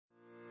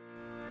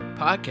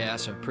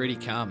Podcasts are pretty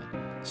common.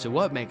 So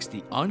what makes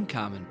the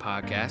Uncommon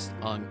Podcast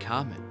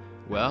uncommon?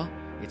 Well,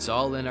 it's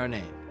all in our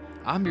name.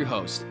 I'm your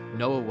host,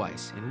 Noah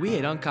Weiss, and we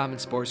at Uncommon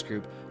Sports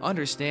Group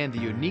understand the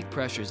unique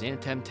pressures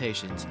and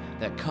temptations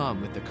that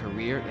come with a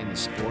career in the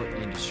sport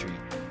industry.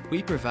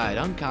 We provide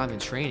uncommon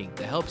training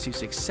that helps you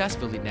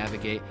successfully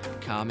navigate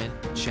common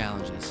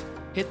challenges.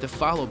 Hit the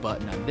follow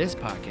button on this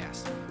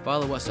podcast.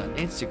 Follow us on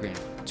Instagram,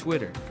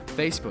 Twitter,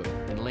 Facebook,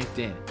 and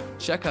LinkedIn.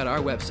 Check out our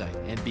website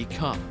and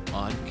become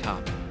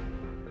uncommon.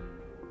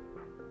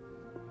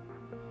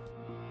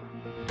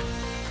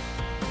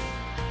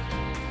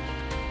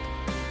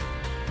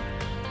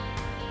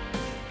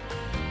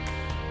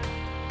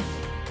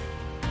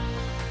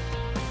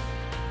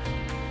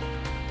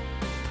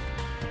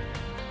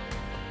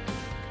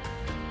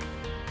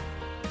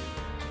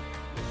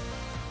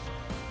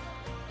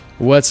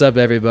 What's up,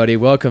 everybody?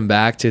 Welcome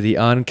back to the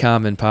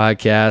Uncommon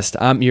Podcast.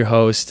 I'm your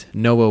host,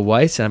 Noah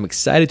Weiss, and I'm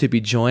excited to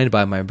be joined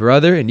by my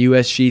brother and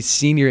USG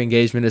Senior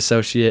Engagement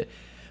Associate,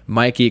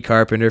 Mikey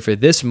Carpenter, for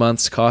this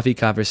month's Coffee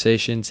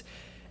Conversations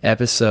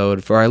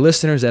episode. For our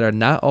listeners that are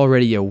not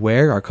already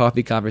aware, our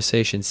Coffee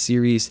Conversations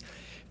series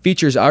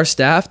features our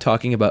staff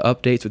talking about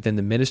updates within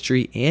the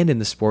ministry and in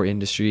the sport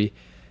industry,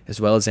 as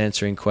well as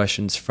answering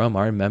questions from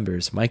our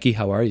members. Mikey,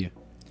 how are you?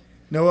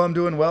 Noah, I'm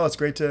doing well. It's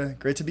great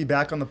to be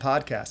back on the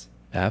podcast.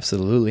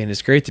 Absolutely, and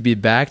it's great to be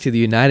back to the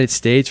United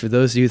States. For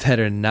those of you that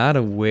are not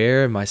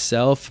aware,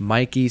 myself,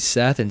 Mikey,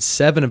 Seth, and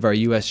 7 of our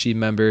USG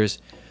members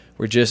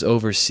were just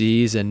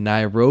overseas in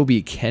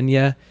Nairobi,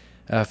 Kenya,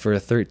 for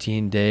a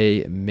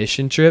 13-day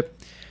mission trip.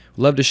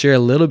 We'd love to share a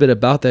little bit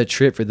about that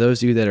trip for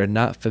those of you that are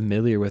not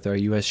familiar with our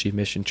USG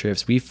mission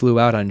trips. We flew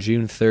out on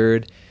June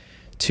 3rd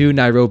to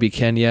Nairobi,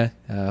 Kenya,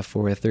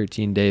 for a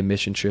 13-day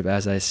mission trip,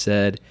 as I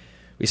said.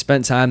 We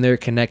spent time there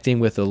connecting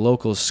with a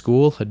local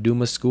school,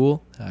 Huduma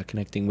School,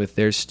 connecting with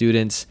their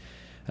students,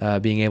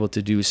 being able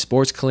to do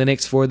sports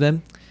clinics for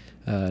them.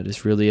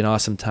 Just really an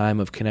awesome time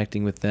of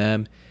connecting with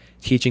them,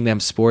 teaching them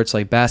sports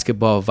like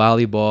basketball,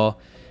 volleyball,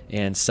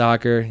 and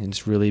soccer, and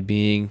just really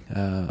being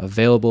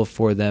available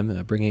for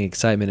them, bringing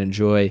excitement and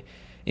joy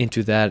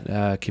into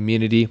that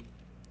community.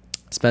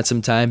 Spent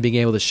some time being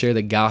able to share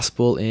the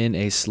gospel in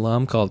a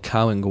slum called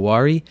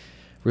Kawangware.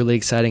 Really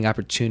exciting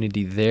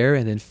opportunity there,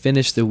 and then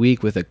finished the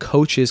week with a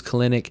coaches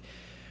clinic,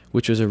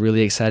 which was a really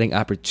exciting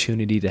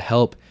opportunity to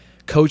help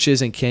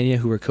coaches in Kenya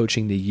who are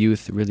coaching the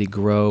youth really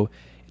grow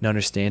in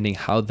understanding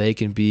how they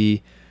can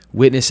be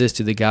witnesses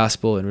to the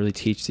gospel and really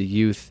teach the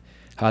youth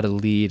how to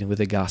lead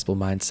with a gospel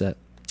mindset.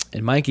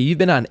 And Mikey, you've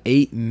been on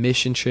 8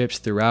 mission trips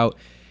throughout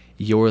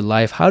your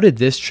life. How did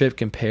this trip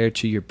compare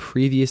to your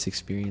previous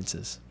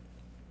experiences?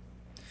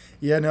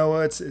 Yeah, no,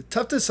 it's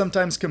tough to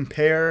sometimes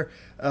compare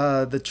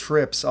the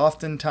trips.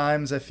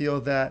 Oftentimes I feel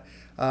that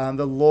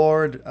the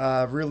Lord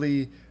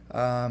really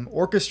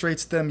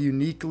orchestrates them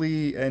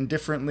uniquely and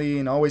differently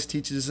and always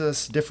teaches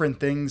us different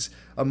things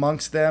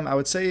amongst them. I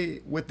would say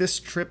with this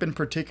trip in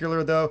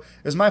particular, though,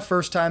 it was my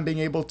first time being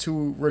able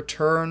to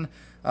return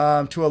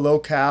to a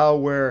locale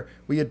where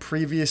we had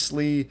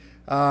previously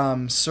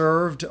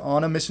served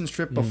on a missions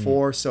trip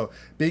before. So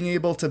being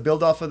able to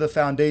build off of the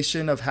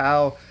foundation of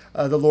how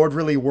the Lord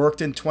really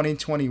worked in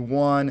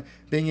 2021,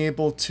 being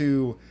able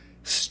to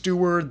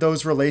steward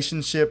those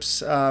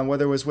relationships,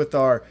 whether it was with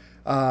our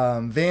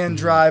van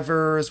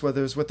drivers,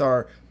 whether it was with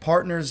our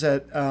partners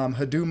at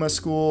Huduma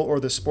School or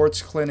the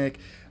sports clinic.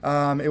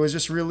 It was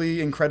just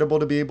really incredible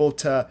to be able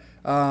to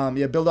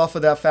build off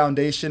of that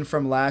foundation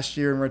from last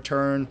year and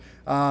return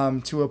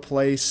to a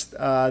place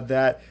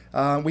that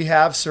we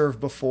have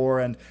served before.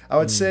 And I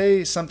would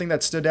say something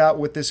that stood out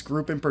with this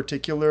group in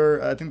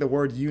particular, I think the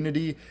word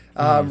unity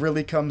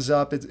really comes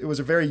up. It was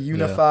a very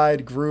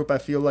unified group. I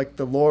feel like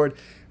the Lord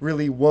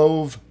really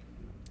wove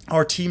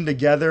our team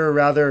together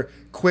rather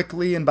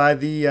quickly, and by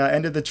the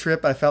end of the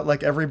trip, I felt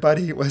like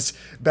everybody was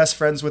best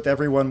friends with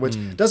everyone, which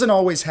doesn't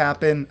always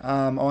happen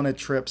on a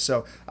trip.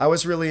 So I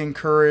was really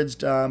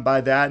encouraged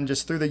by that, and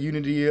just through the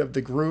unity of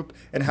the group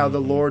and how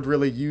the Lord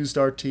really used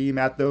our team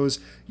at those,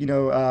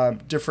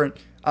 different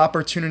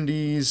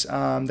opportunities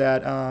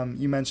that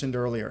you mentioned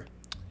earlier.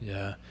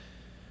 Yeah,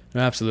 no,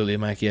 absolutely,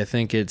 Mikey. I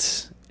think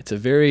it's a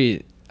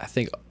very,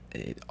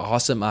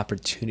 awesome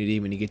opportunity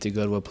when you get to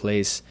go to a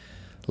place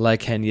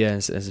like Kenya,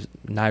 as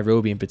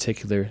Nairobi in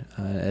particular.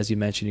 As you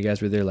mentioned, you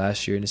guys were there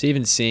last year, and it's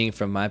even seeing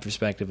from my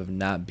perspective of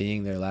not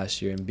being there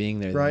last year and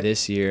being there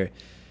this year,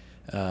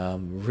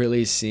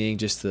 really seeing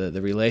just the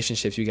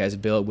relationships you guys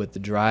built with the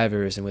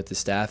drivers and with the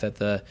staff at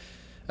the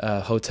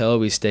hotel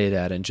we stayed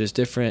at, and just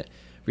different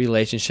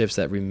relationships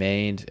that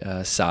remained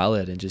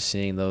solid, and just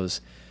seeing those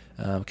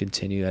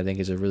continue, I think,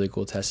 is a really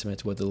cool testament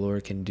to what the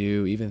Lord can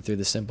do, even through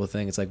the simple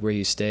things like where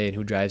you stay and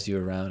who drives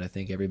you around. I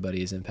think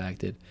everybody is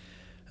impacted.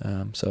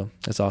 So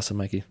that's awesome,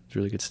 Mikey. It's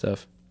really good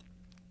stuff.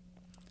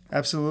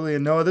 Absolutely.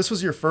 And Noah, this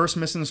was your first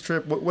missions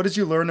trip. What did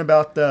you learn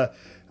about the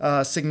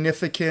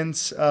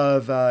significance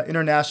of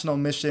international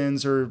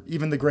missions, or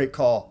even the Great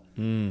Call?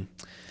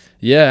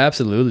 Yeah,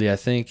 absolutely. I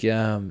think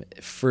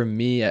for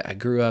me, I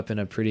grew up in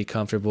a pretty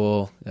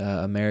comfortable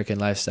American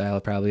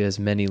lifestyle, probably as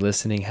many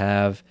listening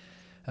have.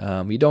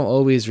 We don't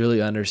always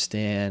really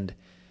understand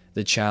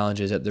the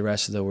challenges that the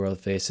rest of the world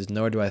faces,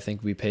 nor do I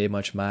think we pay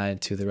much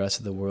mind to the rest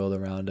of the world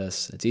around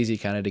us. It's easy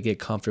kind of to get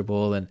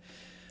comfortable, and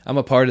I'm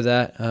a part of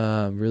that,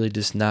 really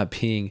just not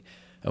being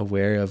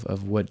aware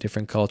of what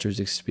different cultures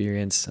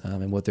experience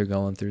and what they're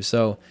going through.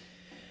 So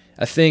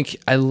I think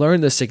I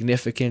learned the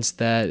significance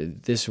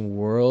that this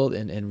world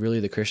and really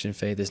the Christian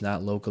faith is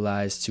not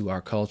localized to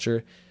our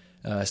culture.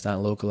 It's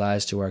not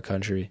localized to our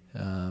country.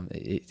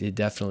 It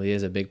definitely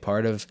is a big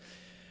part of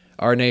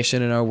our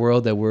nation and our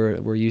world that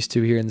we're used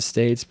to here in the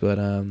States. But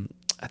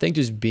I think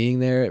just being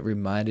there, it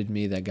reminded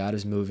me that God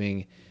is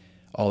moving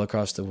all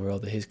across the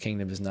world, that his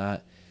kingdom is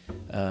not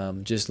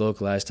just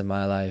localized to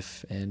my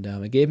life. And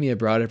it gave me a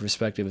broader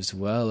perspective as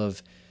well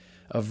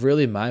of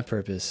really my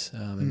purpose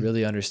and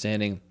really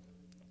understanding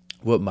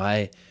what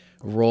my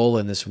role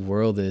in this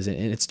world is. And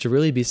it's to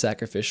really be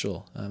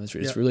sacrificial.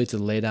 It's really to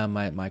lay down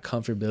my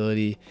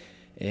comfortability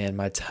and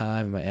my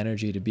time and my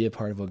energy to be a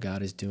part of what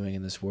God is doing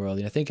in this world.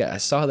 And I think I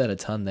saw that a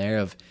ton there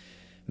of,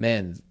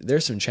 man,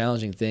 there's some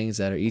challenging things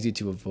that are easy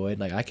to avoid.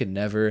 Like I could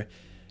never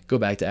go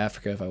back to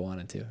Africa if I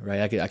wanted to, right?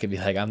 I could be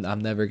like,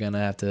 I'm never going to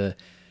have to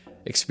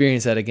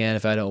experience that again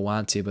if I don't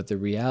want to. But the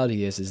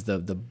reality is the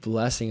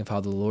blessing of how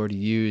the Lord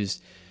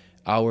used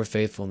our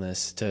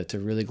faithfulness to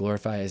really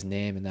glorify his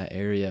name in that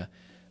area.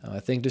 I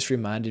think just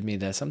reminded me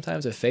that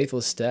sometimes a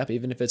faithful step,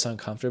 even if it's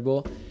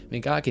uncomfortable, I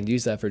mean, God can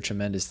use that for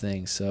tremendous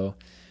things. So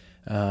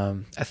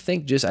I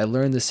think just I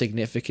learned the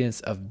significance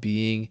of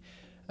being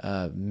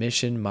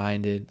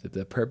mission-minded,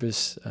 the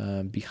purpose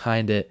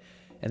behind it,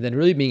 and then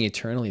really being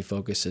eternally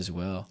focused as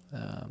well.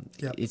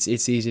 It's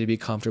easy to be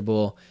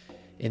comfortable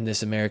in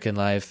this American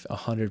life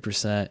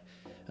 100%.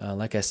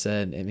 Like I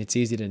said, and it's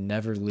easy to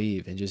never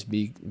leave and just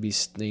be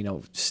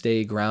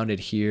stay grounded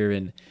here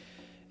and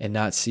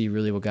not see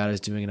really what God is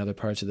doing in other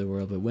parts of the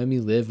world. But when we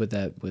live with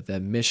that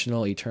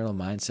missional, eternal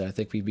mindset, I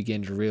think we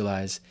begin to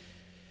realize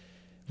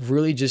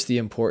really just the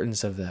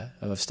importance of that,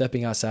 of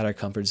stepping outside our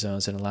comfort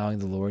zones and allowing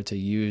the Lord to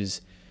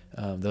use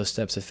those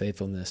steps of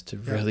faithfulness to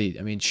really,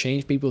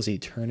 change people's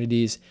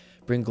eternities,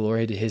 bring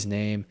glory to his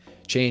name,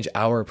 change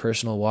our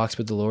personal walks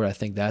with the Lord. I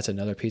think that's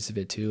another piece of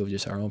it too, of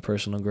just our own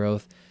personal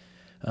growth.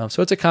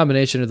 So it's a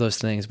combination of those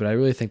things, but I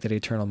really think that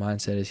eternal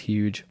mindset is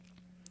huge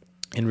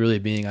in really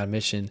being on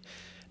mission,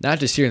 not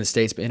just here in the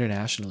States, but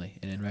internationally,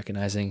 and in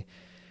recognizing,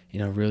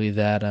 really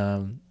that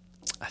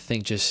I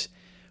think just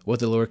what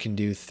the Lord can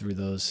do through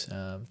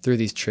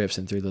these trips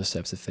and through those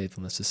steps of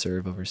faithfulness to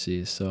serve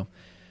overseas. So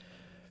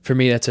for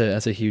me, that's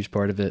a huge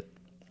part of it.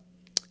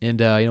 And,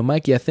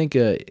 Mikey, I think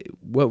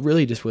what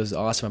really just was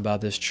awesome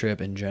about this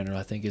trip in general,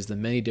 I think, is the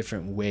many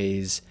different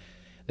ways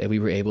that we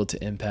were able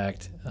to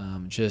impact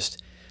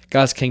just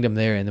God's kingdom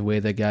there and the way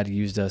that God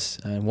used us.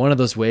 And one of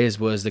those ways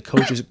was the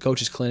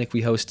coaches clinic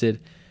we hosted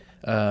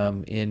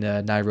in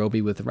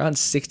Nairobi with around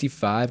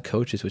 65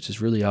 coaches, which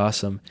is really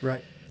awesome.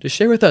 Right. To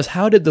share with us,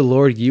 how did the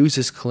Lord use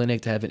this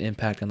clinic to have an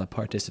impact on the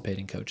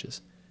participating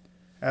coaches?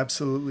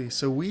 Absolutely.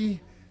 So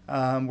we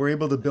were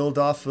able to build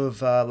off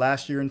of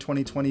last year in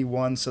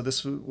 2021. So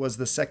this was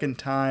the second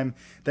time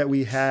that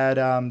we had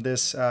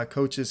this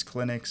coaches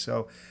clinic.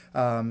 So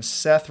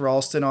Seth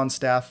Ralston on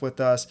staff with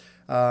us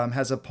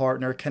has a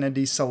partner,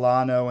 Kennedy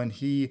Solano, and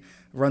he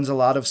runs a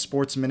lot of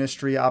sports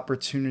ministry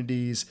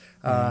opportunities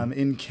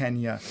in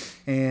Kenya.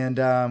 And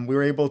we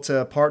were able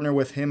to partner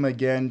with him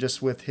again,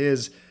 just with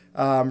his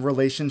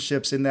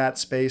relationships in that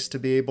space, to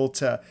be able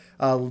to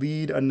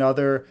lead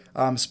another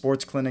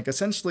sports clinic,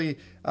 essentially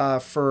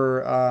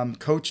for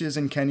coaches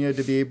in Kenya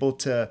to be able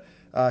to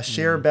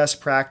share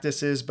best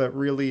practices, but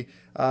really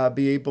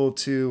be able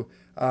to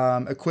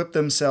equip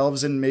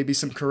themselves in maybe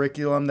some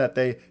curriculum that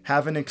they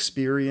haven't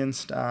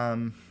experienced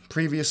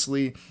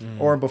previously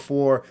or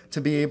before, to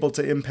be able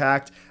to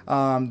impact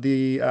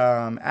the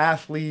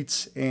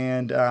athletes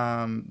and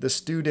the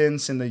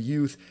students and the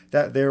youth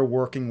that they're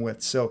working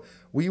with. So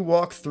we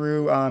walk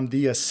through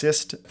the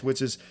Assist,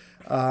 which is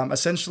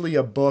essentially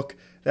a book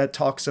that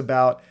talks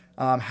about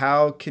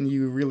how can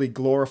you really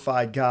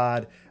glorify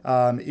God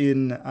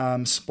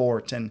in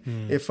sport.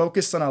 And it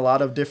focused on a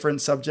lot of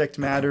different subject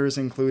matters,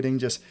 including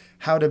just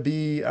how to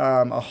be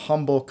a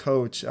humble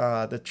coach,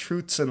 the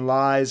truths and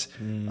lies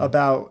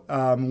about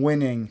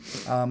winning,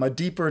 a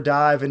deeper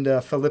dive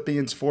into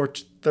Philippians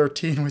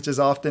 4:13, which is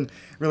often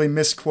really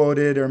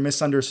misquoted or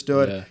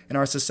misunderstood in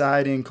our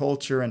society and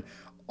culture. And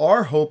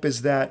our hope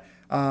is that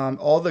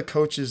all the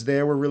coaches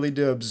there were really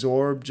to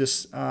absorb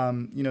just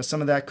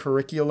some of that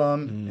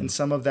curriculum and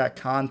some of that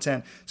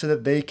content, so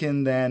that they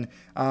can then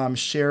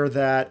share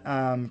that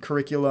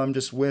curriculum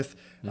just with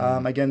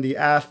again the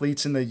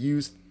athletes and the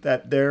youth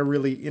that they're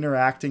really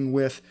interacting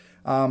with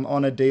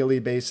on a daily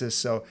basis.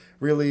 So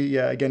really,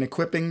 again,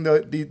 equipping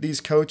these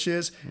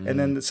coaches, and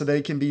then so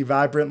they can be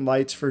vibrant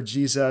lights for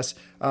Jesus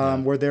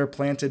where they're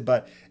planted.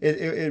 But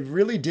it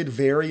really did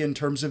vary in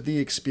terms of the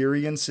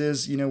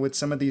experiences, with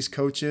some of these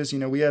coaches.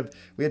 We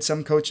had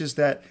some coaches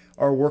that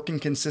are working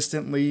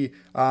consistently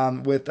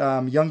with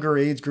younger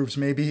age groups,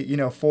 maybe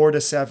 4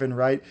 to 7,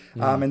 right?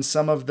 And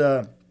some of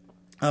the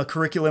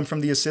curriculum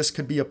from the Assist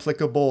could be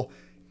applicable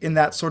in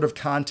that sort of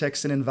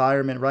context and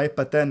environment, right?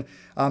 But then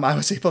I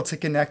was able to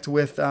connect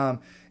with an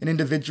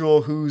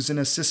individual who's an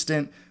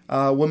assistant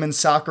women's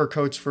soccer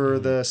coach for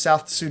the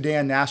South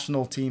Sudan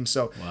national team.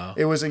 So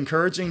it was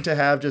encouraging to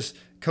have just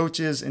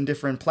coaches in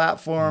different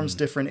platforms,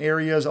 different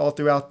areas all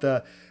throughout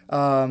the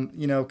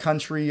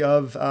country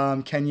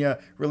of Kenya,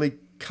 really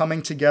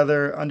coming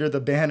together under the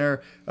banner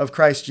of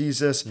Christ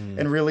Jesus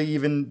and really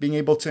even being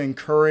able to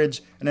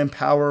encourage and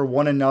empower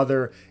one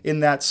another in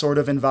that sort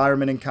of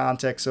environment and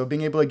context. So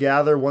being able to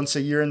gather once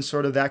a year in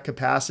sort of that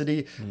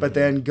capacity, but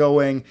then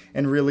going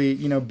and really,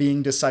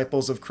 being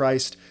disciples of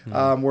Christ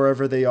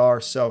wherever they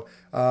are. So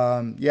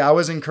I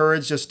was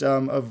encouraged just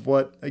of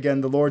what,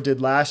 again, the Lord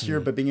did last year,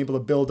 but being able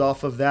to build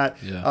off of that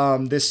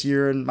this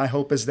year. And my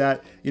hope is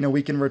that,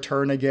 we can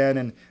return again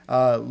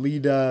and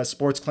lead a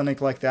sports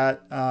clinic like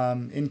that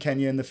in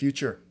Kenya in the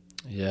future.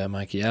 Yeah,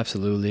 Mikey,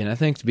 absolutely. And I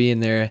think being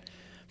there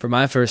for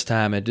my first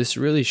time, it just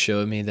really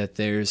showed me that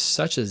there's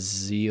such a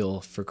zeal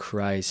for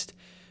Christ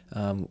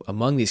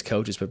among these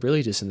coaches, but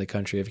really just in the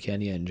country of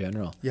Kenya in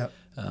general. Yeah.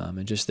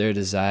 And just their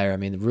desire. I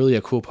mean, really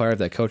a cool part of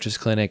that coaches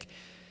clinic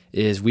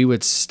is we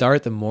would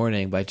start the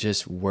morning by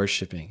just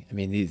worshiping. I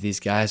mean, these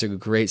guys are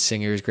great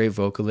singers, great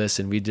vocalists,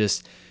 and we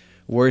just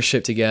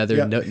worship together.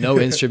 Yeah. No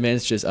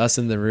instruments, just us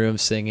in the room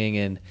singing,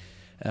 and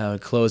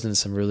closing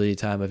some really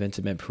time of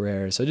intimate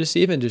prayer. So just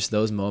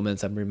those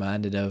moments, I'm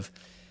reminded of,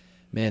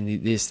 man,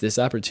 this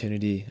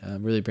opportunity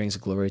really brings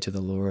glory to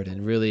the Lord.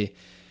 And really,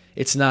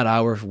 it's not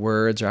our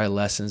words or our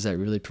lessons that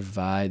really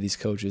provide these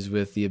coaches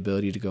with the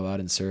ability to go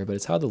out and serve, but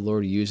it's how the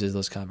Lord uses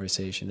those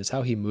conversations. It's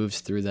how he moves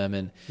through them,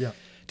 and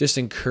just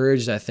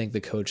encouraged, I think,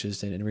 the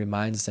coaches and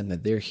reminds them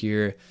that they're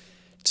here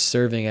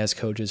serving as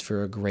coaches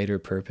for a greater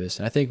purpose.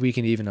 And I think we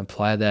can even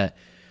apply that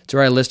to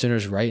our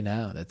listeners right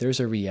now, that there's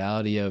a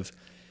reality of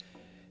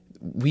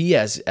we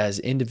as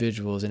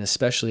individuals, and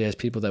especially as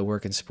people that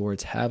work in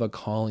sports, have a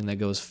calling that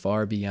goes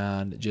far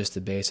beyond just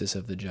the basis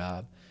of the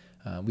job.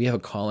 We have a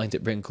calling to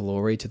bring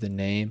glory to the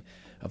name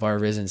of our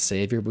risen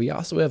Savior, but we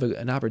also have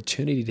an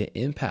opportunity to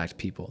impact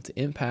people, to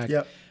impact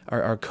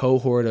our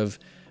cohort of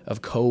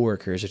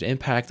coworkers, or to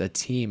impact a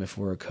team if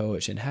we're a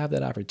coach, and have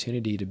that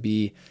opportunity to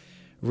be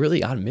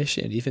really on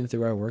mission, even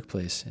through our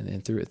workplace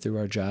and through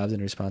our jobs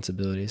and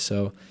responsibilities.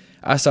 So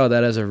I saw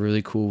that as a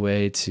really cool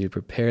way to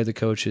prepare the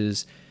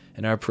coaches,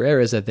 and our prayer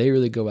is that they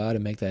really go out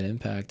and make that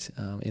impact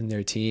in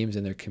their teams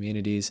and their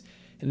communities,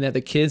 and that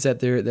the kids that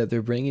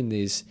they're bringing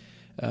these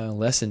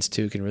lessons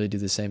to can really do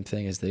the same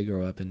thing as they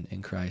grow up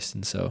in Christ.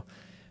 And so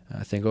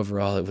I think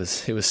overall it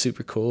was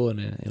super cool, and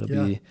it'll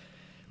be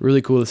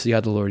really cool to see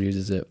how the Lord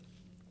uses it.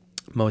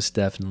 Most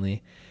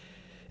definitely.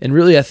 And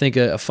really, I think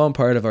a fun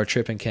part of our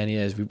trip in Kenya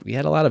is we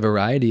had a lot of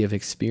variety of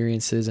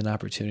experiences and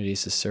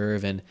opportunities to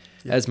serve. And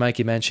as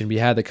Mikey mentioned, we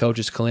had the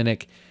Coaches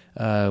Clinic,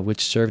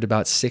 which served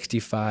about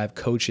 65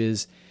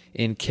 coaches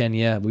in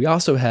Kenya. We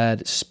also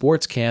had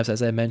sports camps,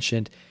 as I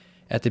mentioned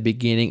at the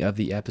beginning of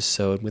the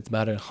episode, with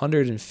about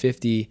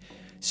 150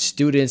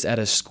 students at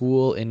a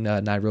school in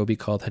Nairobi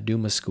called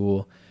Huduma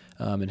School.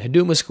 And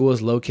Huduma School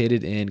is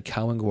located in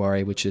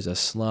Kawangware, which is a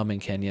slum in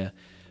Kenya.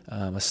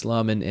 A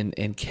slum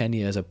in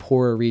Kenya is a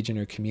poorer region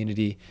or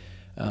community.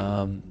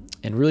 And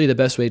really the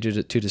best way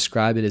to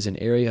describe it is an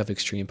area of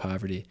extreme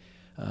poverty.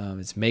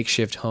 It's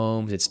makeshift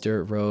homes, it's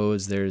dirt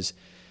roads, there's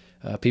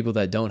people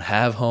that don't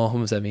have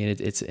homes. I mean,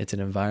 it's an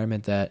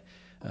environment that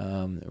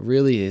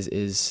really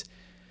is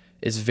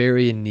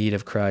very in need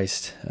of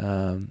Christ,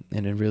 and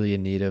really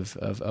in need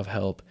of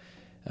help.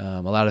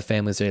 A lot of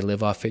families, they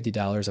live off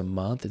 $50 a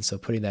month, and so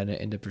putting that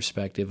into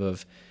perspective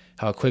of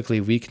how quickly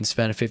we can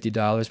spend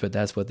 $50, but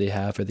that's what they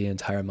have for the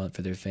entire month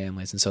for their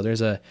families. And so there's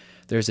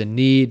a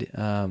need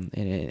and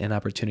an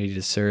opportunity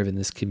to serve in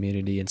this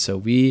community. And so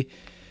we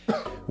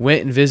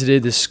went and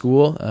visited this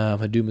school.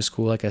 Huduma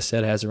School, like I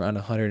said, has around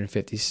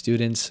 150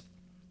 students,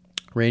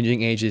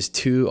 ranging ages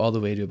 2 all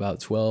the way to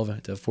about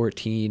 12 to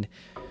 14.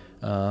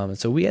 And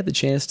so we had the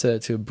chance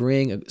to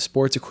bring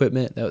sports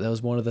equipment. That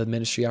was one of the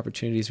ministry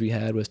opportunities we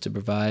had, was to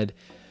provide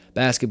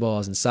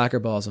basketballs and soccer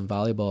balls and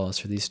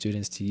volleyballs for these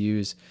students to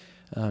use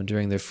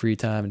during their free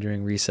time and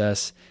during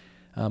recess.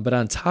 But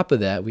on top of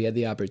that, we had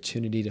the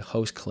opportunity to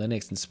host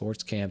clinics and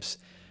sports camps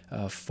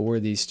for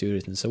these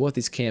students. And so what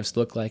these camps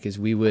look like is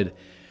we would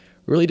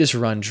really just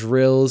run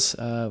drills,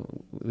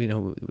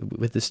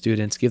 with the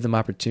students, give them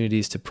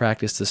opportunities to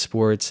practice the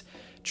sports,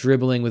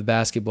 dribbling with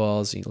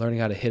basketballs, learning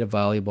how to hit a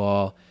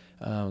volleyball,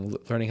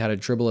 learning how to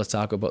dribble a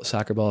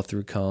soccer ball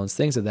through cones,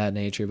 things of that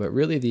nature. But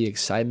really the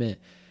excitement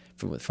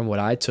from what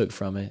I took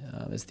from it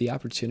is the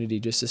opportunity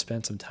just to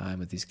spend some time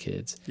with these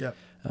kids.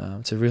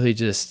 To really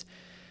just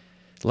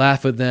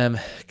laugh with them,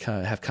 kind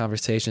of have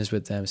conversations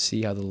with them,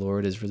 see how the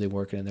Lord is really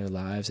working in their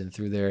lives and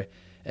through their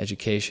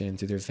education and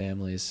through their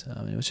families.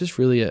 It was just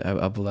really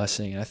a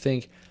blessing. And I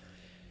think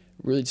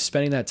really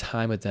spending that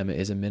time with them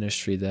is a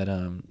ministry that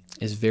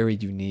is very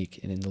unique,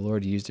 and the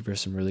Lord used it for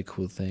some really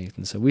cool things.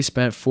 And so we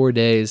spent 4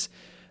 days,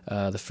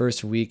 the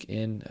first week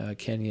in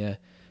Kenya,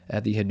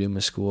 at the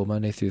Huduma School,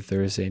 Monday through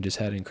Thursday, and just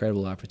had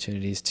incredible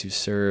opportunities to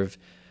serve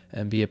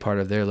and be a part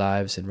of their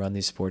lives and run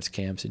these sports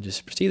camps and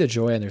just see the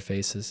joy on their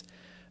faces.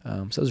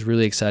 So it was a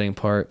really exciting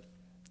part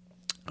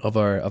of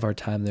our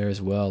time there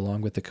as well,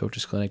 along with the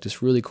Coaches Clinic.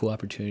 Just really cool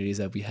opportunities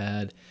that we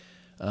had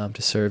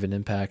to serve and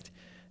impact,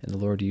 and the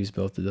Lord used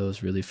both of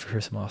those really for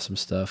some awesome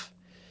stuff.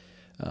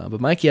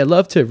 But Mikey, I'd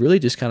love to really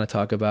just kind of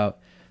talk about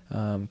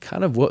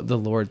kind of what the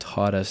Lord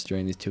taught us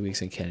during these 2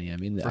 weeks in Kenya. I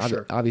mean,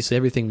 obviously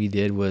everything we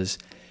did was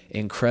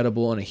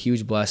incredible and a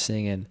huge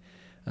blessing, and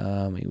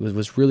it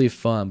was really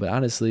fun. But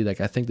honestly,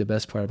 like, I think the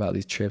best part about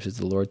these trips is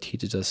the Lord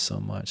teaches us so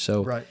much.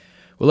 So Right.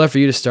 we'd love for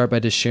you to start by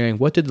just sharing,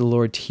 what did the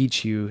Lord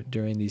teach you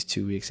during these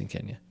 2 weeks in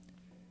Kenya?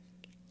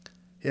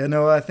 Yeah,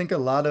 no, I think a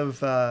lot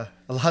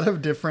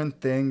of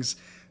different things,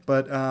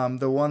 but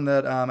the one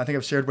that I think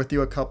I've shared with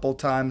you a couple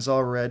times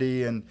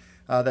already, and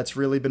that's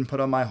really been put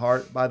on my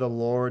heart by the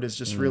Lord, is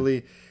just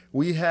really,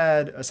 we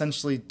had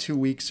essentially 2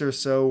 weeks or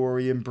so where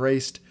we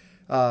embraced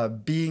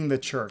being the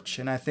church.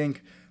 And I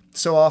think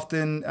so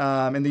often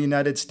in the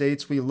United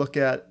States, we look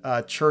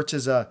at church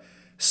as a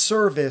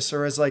service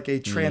or as like a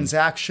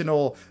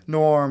transactional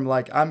norm.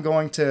 Like, I'm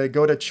going to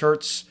go to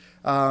church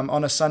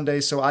on a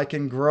Sunday so I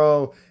can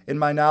grow in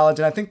my knowledge.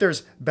 And I think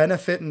there's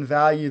benefit and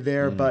value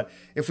there. But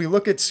if we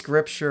look at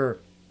Scripture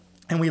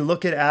and we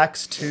look at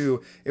Acts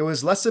 2, it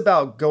was less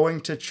about going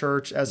to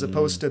church as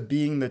opposed to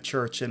being the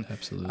church. And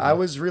Absolutely. I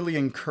was really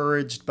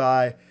encouraged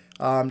by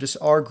just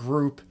our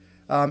group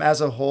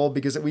as a whole,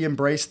 because we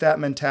embraced that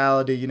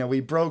mentality. You know, we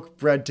broke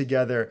bread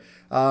together.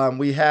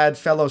 We had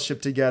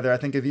fellowship together. I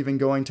think of even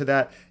going to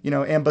that,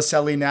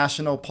 Amboseli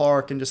National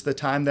Park, and just the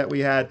time that we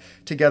had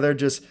together,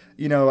 just,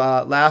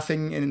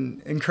 laughing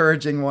and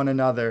encouraging one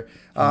another.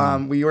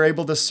 We were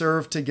able to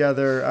serve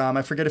together.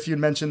 I forget if you'd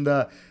mentioned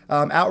the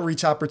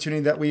outreach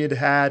opportunity that we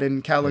had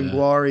in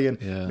Kalangwari,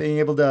 and being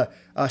able to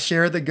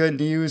share the good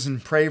news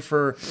and pray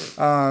for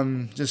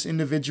just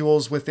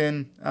individuals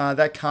within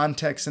that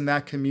context and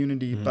that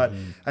community. But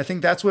I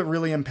think that's what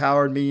really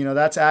empowered me.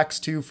 That's Acts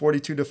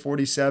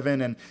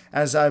 2:42-47. And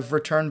as I've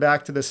returned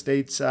back to the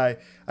States, I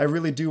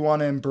really do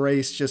want to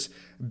embrace just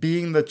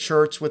being the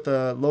church with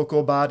a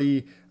local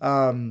body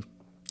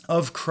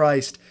of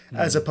Christ,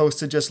 as opposed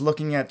to just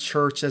looking at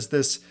church as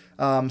this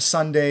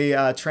Sunday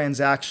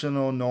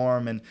transactional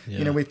norm. And,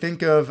 we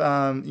think of,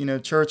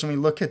 church, and we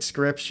look at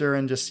Scripture,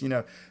 and just,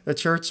 the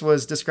church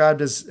was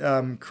described as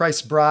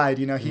Christ's bride.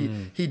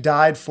 He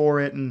died for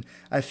it. And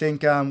I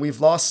think we've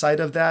lost sight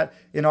of that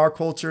in our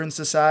culture and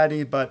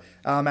society. But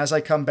as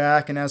I come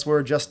back and as we're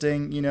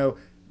adjusting,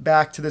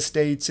 back to the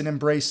States and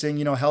embracing,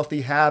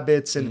 healthy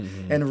habits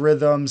and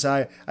rhythms,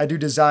 I do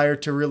desire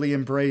to really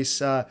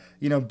embrace,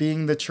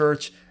 being the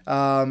church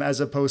as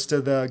opposed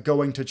to the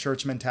going to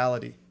church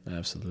mentality.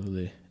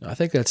 Absolutely. I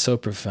think that's so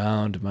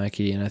profound,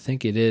 Mikey, and I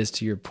think it is,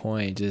 to your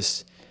point,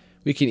 just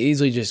we can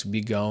easily just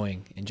be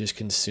going and just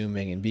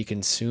consuming and be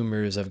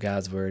consumers of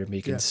God's word and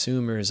be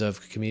consumers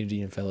of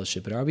community and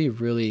fellowship, but are we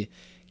really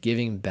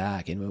giving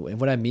back? And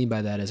what I mean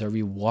by that is, are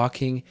we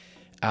walking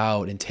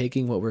out and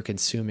taking what we're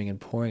consuming and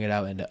pouring it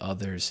out into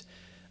others?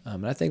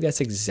 And I think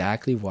that's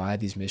exactly why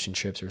these mission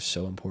trips are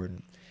so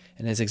important.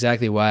 And it's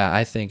exactly why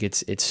I think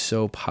it's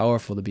so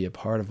powerful to be a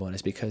part of one,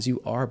 is because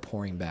you are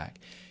pouring back.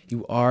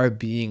 You are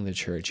being the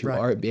church. You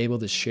are able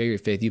to share your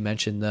faith. You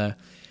mentioned the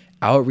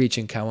outreach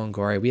in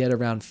Kalangwari. We had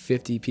around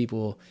 50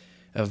 people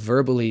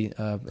verbally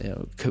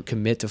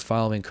commit to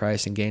following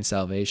Christ and gain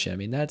salvation. I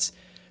mean, that's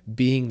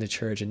being the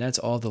church, and that's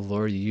all the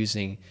Lord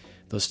using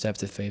those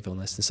steps of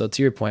faithfulness. And so,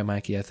 to your point,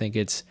 Mikey, I think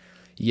it's,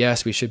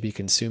 yes, we should be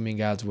consuming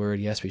God's word.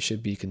 Yes, we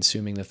should be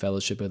consuming the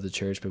fellowship of the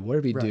church. But what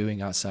are we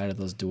doing outside of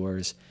those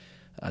doors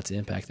to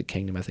impact the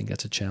kingdom? I think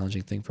that's a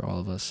challenging thing for all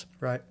of us.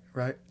 Right.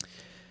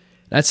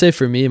 And I'd say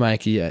for me,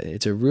 Mikey,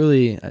 it's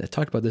I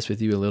talked about this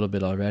with you a little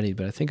bit already,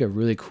 but I think a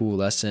really cool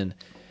lesson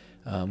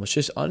was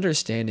just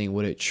understanding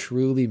what it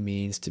truly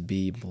means to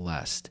be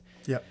blessed.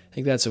 Yeah. I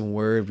think that's a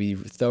word we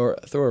throw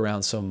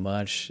around so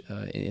much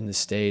in the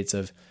States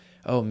of,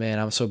 oh man,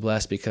 I'm so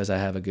blessed because I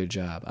have a good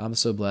job. I'm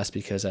so blessed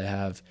because I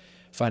have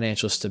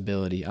financial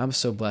stability. I'm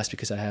so blessed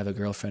because I have a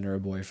girlfriend or a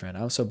boyfriend.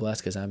 I'm so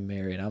blessed because I'm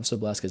married. I'm so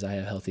blessed because I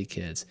have healthy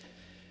kids.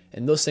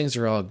 And those things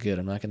are all good.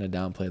 I'm not going to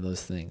downplay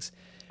those things.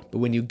 But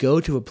when you go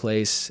to a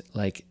place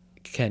like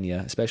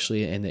Kenya,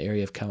 especially in the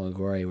area of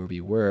Kalangwari where we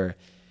were,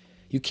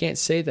 you can't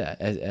say that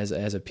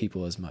as a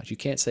people as much. You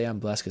can't say I'm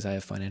blessed because I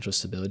have financial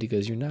stability,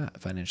 because you're not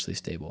financially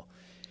stable.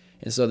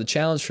 And so the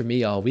challenge for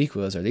me all week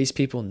was, are these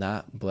people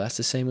not blessed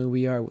the same way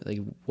we are? Like,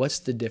 what's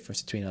the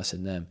difference between us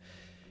and them?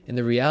 And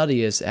the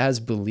reality is,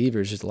 as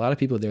believers, there's a lot of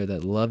people there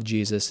that love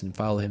Jesus and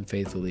follow him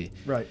faithfully.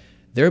 Right.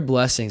 Their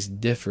blessings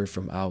differ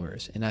from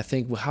ours. And I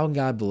think how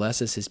God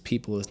blesses his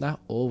people is not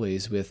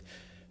always with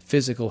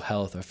physical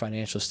health or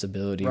financial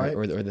stability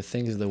or the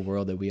things of the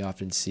world that we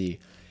often see.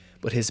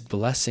 But his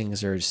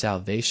blessings are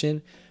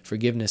salvation,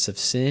 forgiveness of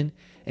sin,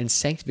 and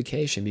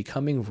sanctification,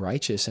 becoming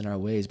righteous in our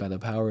ways by the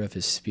power of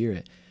his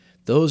Spirit.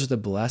 Those are the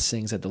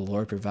blessings that the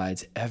Lord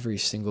provides every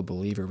single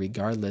believer,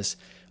 regardless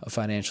of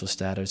financial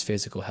status,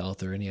 physical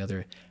health, or any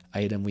other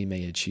item we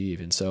may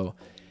achieve. And so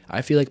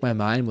I feel like my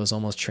mind was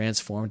almost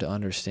transformed to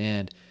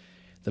understand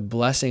the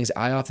blessings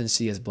I often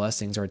see as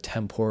blessings are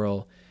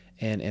temporal,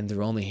 and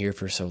they're only here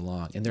for so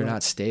long, and they're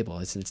not stable.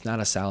 It's not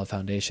a solid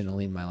foundation to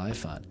lean my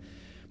life on.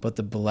 But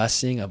the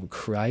blessing of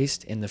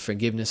Christ and the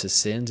forgiveness of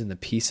sins and the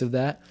peace of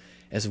that,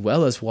 as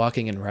well as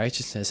walking in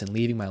righteousness and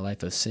leaving my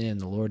life of sin,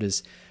 the Lord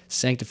is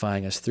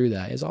sanctifying us through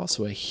that, is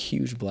also a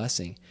huge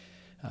blessing.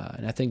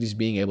 And I think just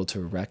being able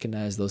to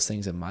recognize those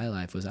things in my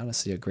life was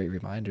honestly a great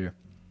reminder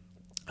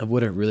of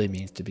what it really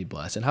means to be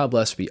blessed and how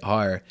blessed we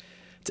are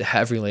to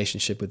have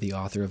relationship with the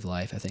author of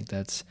life. I think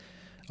that's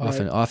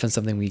often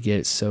something we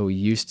get so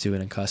used to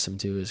and accustomed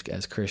to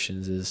as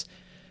Christians is,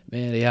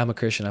 man, yeah, I'm a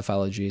Christian, I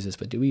follow Jesus,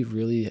 but do we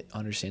really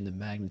understand the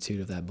magnitude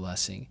of that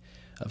blessing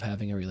of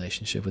having a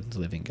relationship with the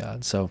living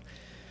God? So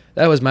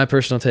that was my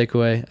personal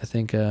takeaway. I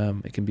think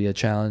it can be a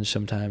challenge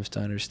sometimes to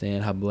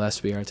understand how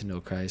blessed we are to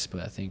know Christ,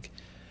 but I think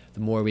the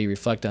more we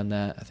reflect on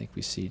that, I think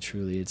we see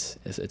truly it's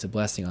a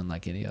blessing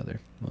unlike any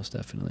other, most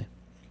definitely.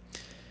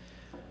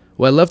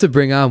 Well, I'd love to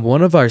bring on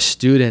one of our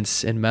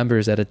students and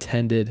members that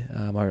attended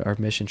our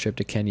mission trip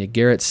to Kenya,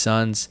 Garrett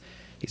Sons.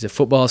 He's a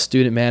football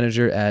student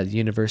manager at the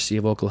University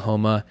of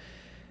Oklahoma.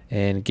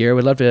 And Garrett,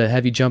 would love to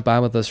have you jump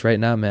on with us right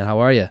now, man. How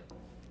are you?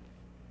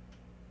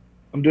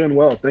 I'm doing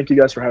well. Thank you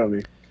guys for having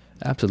me.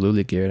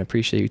 Absolutely, Garrett. I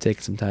appreciate you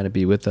taking some time to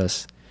be with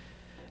us.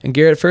 And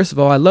Garrett, first of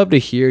all, I'd love to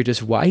hear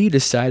just why you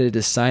decided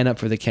to sign up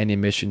for the Kenya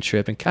mission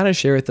trip and kind of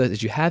share with us,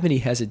 did you have any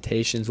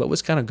hesitations? What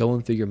was kind of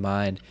going through your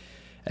mind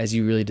as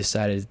you really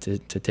decided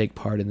to take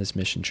part in this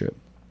mission trip?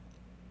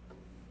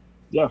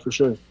 Yeah, for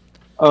sure.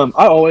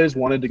 I always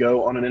wanted to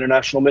go on an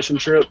international mission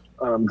trip.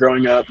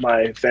 Growing up,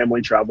 my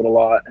family traveled a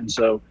lot, and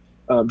so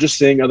just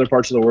seeing other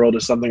parts of the world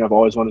is something I've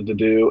always wanted to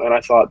do. And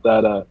I thought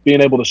that being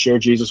able to share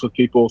Jesus with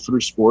people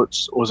through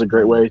sports was a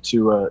great way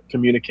to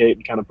communicate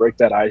and kind of break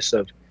that ice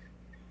of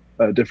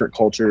different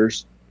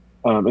cultures.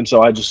 And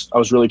so I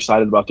was really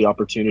excited about the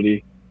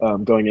opportunity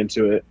going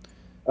into it.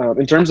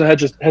 In terms of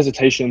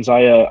hesitations,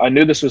 I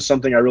knew this was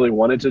something I really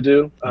wanted to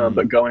do,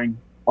 but going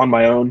on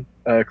my own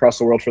across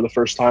the world for the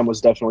first time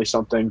was definitely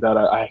something that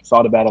I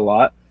thought about a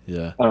lot.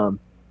 Yeah.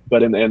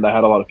 But in the end, I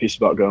had a lot of peace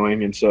about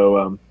going, and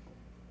so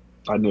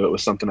I knew it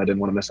was something I didn't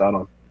want to miss out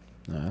on.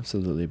 No,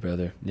 absolutely,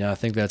 brother. Yeah, I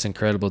think that's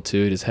incredible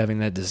too, just having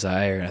that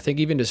desire. And I think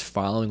even just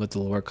following what the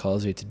Lord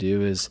calls you to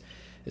do is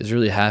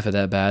really half of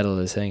that battle,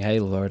 is saying, hey,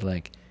 Lord,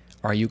 like,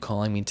 are you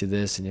calling me to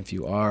this? And if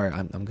you are,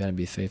 I'm going to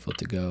be faithful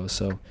to go.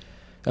 So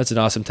that's an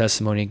awesome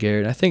testimony,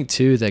 Garrett. And I think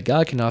too that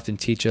God can often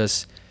teach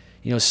us,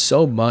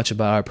 so much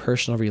about our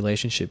personal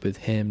relationship with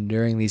him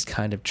during these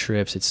kind of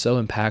trips. It's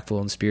so impactful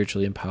and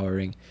spiritually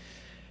empowering.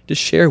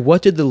 Just share,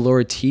 what did the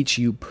Lord teach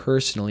you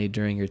personally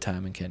during your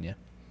time in Kenya?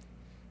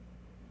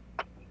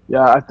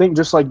 Yeah, I think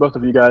just like both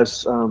of you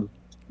guys, the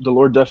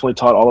Lord definitely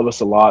taught all of us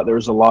a lot. There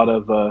was a lot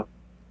of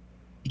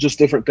just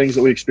different things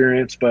that we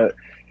experienced, but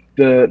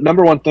the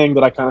number one thing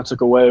that I kind of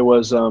took away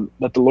was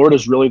that the Lord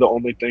is really the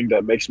only thing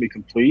that makes me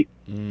complete.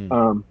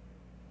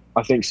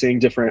 I think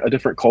seeing a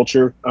different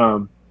culture,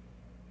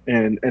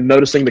 and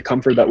noticing the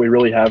comfort that we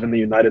really have in the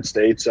United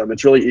States.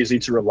 It's really easy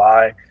to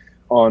rely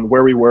on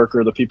where we work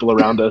or the people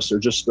around us or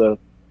just the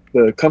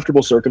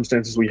comfortable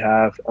circumstances we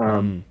have.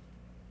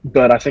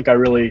 But I think I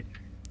really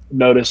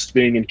noticed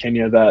being in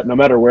Kenya that no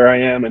matter where I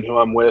am and who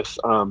I'm with,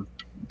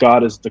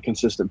 God is the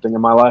consistent thing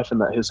in my life, and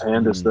that his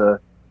hand is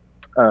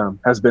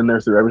has been there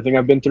through everything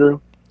I've been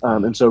through.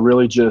 And so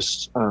really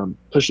just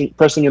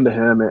pressing into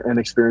him and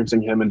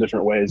experiencing him in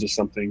different ways is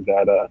something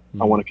that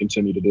I want to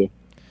continue to do.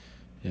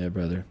 Yeah,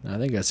 brother. I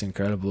think that's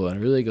incredible. And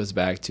it really goes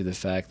back to the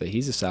fact that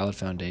he's a solid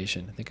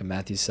foundation. I think of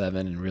Matthew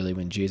 7 and really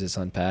when Jesus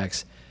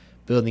unpacks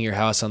building your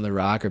house on the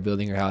rock or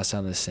building your house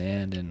on the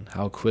sand, and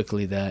how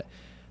quickly that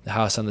the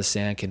house on the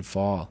sand can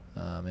fall.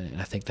 And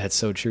I think that's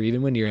so true.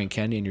 Even when you're in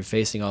Kenya and you're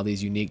facing all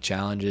these unique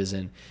challenges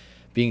and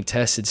being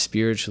tested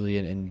spiritually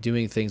and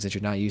doing things that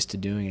you're not used to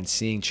doing and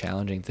seeing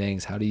challenging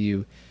things, how do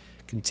you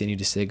continue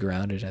to stay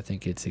grounded? I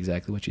think it's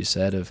exactly what you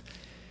said of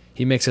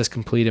he makes us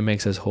complete and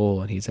makes us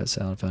whole, and he's that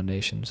solid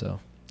foundation. So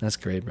that's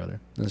great, brother.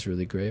 That's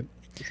really great.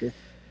 For sure.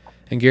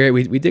 And Garrett,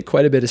 we did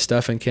quite a bit of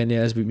stuff in Kenya,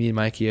 as me and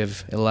Mikey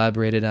have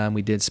elaborated on.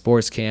 We did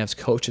sports camps,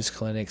 coaches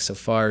clinics,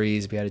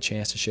 safaris. We had a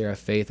chance to share our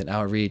faith and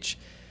outreach.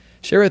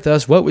 Share with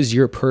us, what was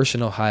your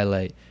personal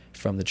highlight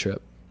from the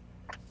trip?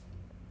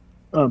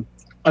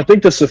 I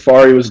think the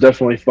safari was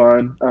definitely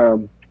fun.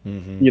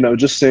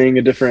 Just seeing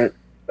a different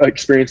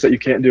experience that you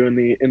can't do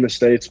in the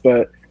States,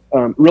 but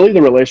really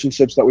the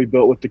relationships that we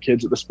built with the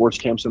kids at the sports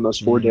camps in those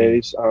 4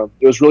 days.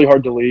 It was really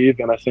hard to leave,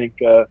 and I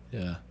think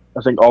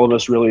all of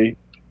us really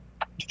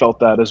felt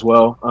that as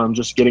well.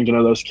 Just getting to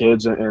know those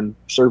kids and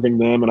serving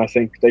them, and I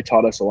think they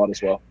taught us a lot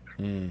as well.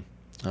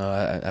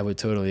 I would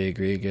totally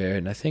agree, Garrett.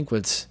 And I think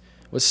what's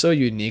so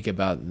unique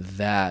about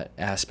that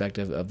aspect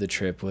of the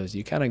trip was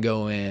you kind of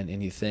go in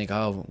and you think,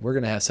 oh, we're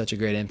going to have such a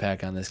great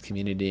impact on this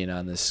community and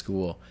on this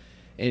school.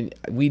 And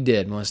we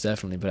did, most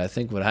definitely. But I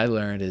think what I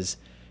learned is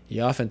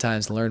you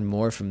oftentimes learn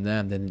more from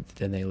them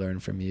than they learn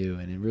from you.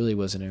 And it really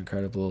was an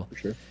incredible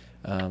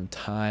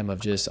time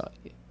of just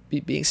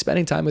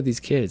spending time with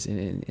these kids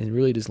and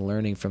really just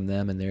learning from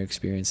them and their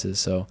experiences.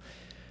 So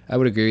I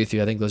would agree with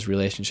you. I think those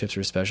relationships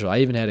are special. I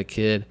even had a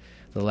kid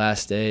the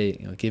last day,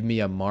 give me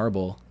a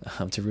marble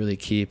to really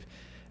keep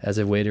as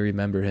a way to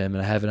remember him,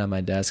 and I have it on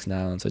my desk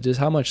now. And so just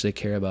how much they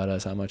care about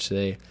us, how much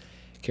they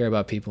care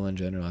about people in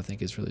general, I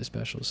think is really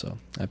special. So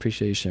I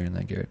appreciate you sharing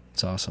that, Garrett.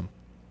 It's awesome.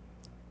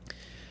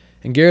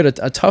 And Garrett,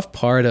 a tough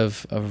part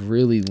of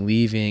really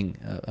leaving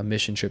a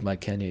mission trip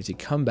like Kenya is you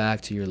come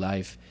back to your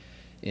life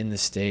in the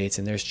States,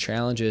 and there's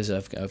challenges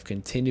of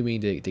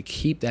continuing to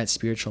keep that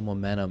spiritual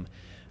momentum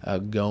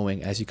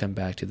going as you come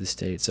back to the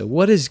States. So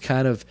what is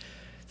kind of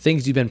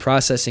things you've been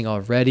processing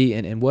already,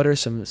 and what are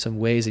some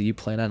ways that you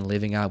plan on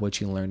living out what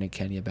you learned in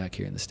Kenya back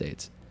here in the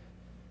States?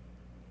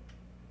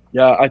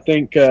 Yeah, I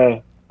think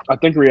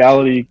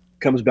reality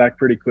comes back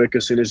pretty quick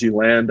as soon as you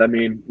land. I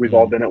mean, we've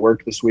all been at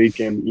work this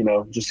week, and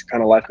just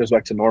kind of life goes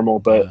back to normal.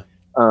 But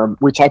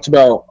we talked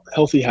about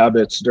healthy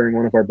habits during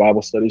one of our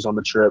Bible studies on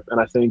the trip, and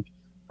I think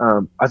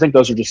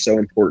those are just so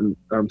important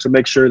to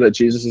make sure that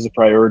Jesus is a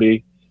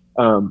priority,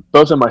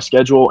 both in my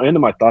schedule and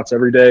in my thoughts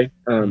every day.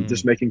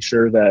 Just making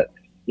sure that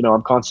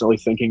I'm constantly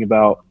thinking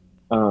about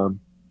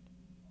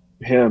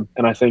him,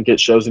 and I think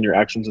it shows in your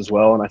actions as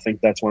well. And I think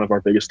that's one of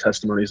our biggest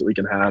testimonies that we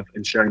can have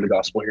in sharing the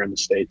gospel here in the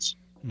States.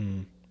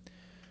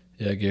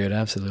 Yeah, Garrett,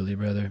 absolutely,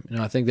 brother.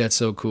 I think that's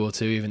so cool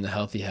too, even the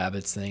healthy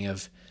habits thing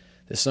of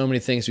there's so many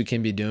things we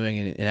can be doing.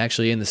 And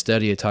actually in the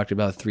study, it talked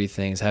about 3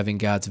 things: having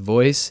God's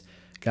voice,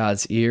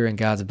 God's ear, and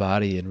God's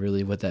body. And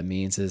really what that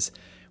means is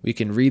we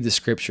can read the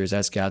scriptures,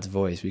 that's God's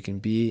voice. We can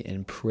be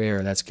in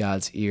prayer, that's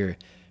God's ear.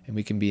 And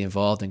we can be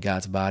involved in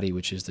God's body,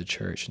 which is the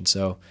church. And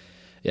so,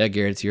 yeah,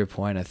 Garrett, to your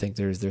point, I think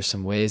there's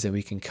some ways that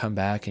we can come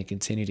back and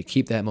continue to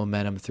keep that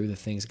momentum through the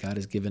things God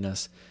has given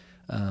us,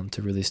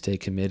 to really stay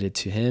committed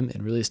to him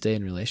and really stay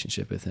in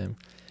relationship with him.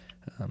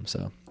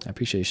 So I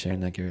appreciate you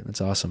sharing that, Garrett.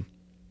 That's awesome.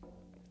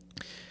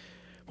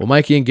 Well,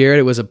 Mikey and Garrett,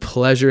 it was a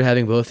pleasure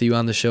having both of you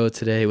on the show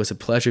today. It was a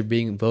pleasure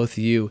being both of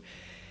you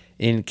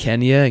in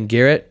Kenya. And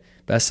Garrett,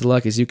 best of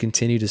luck as you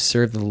continue to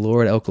serve the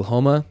Lord at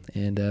Oklahoma,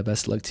 and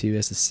best of luck to you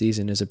as the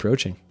season is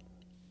approaching.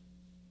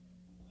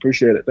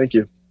 Appreciate it. Thank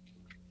you.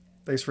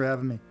 Thanks for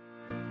having me.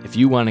 If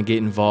you want to get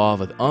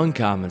involved with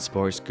Uncommon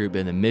Sports Group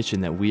and the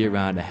mission that we are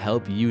on to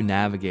help you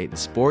navigate the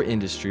sport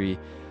industry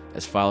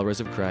as followers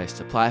of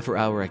Christ, apply for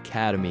our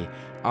academy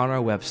on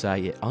our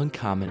website at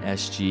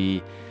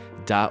uncommonsg.org.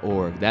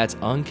 That's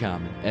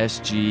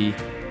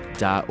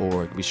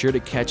uncommonsg.org. Be sure to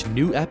catch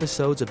new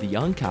episodes of the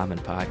Uncommon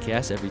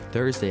Podcast every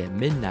Thursday at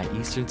midnight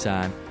Eastern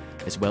Time,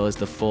 as well as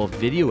the full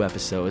video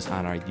episodes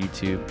on our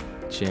YouTube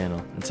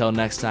channel. Until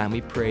next time,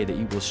 we pray that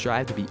you will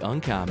strive to be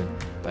uncommon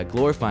by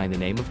glorifying the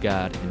name of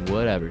God in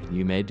whatever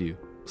you may do.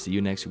 See you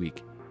next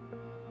week.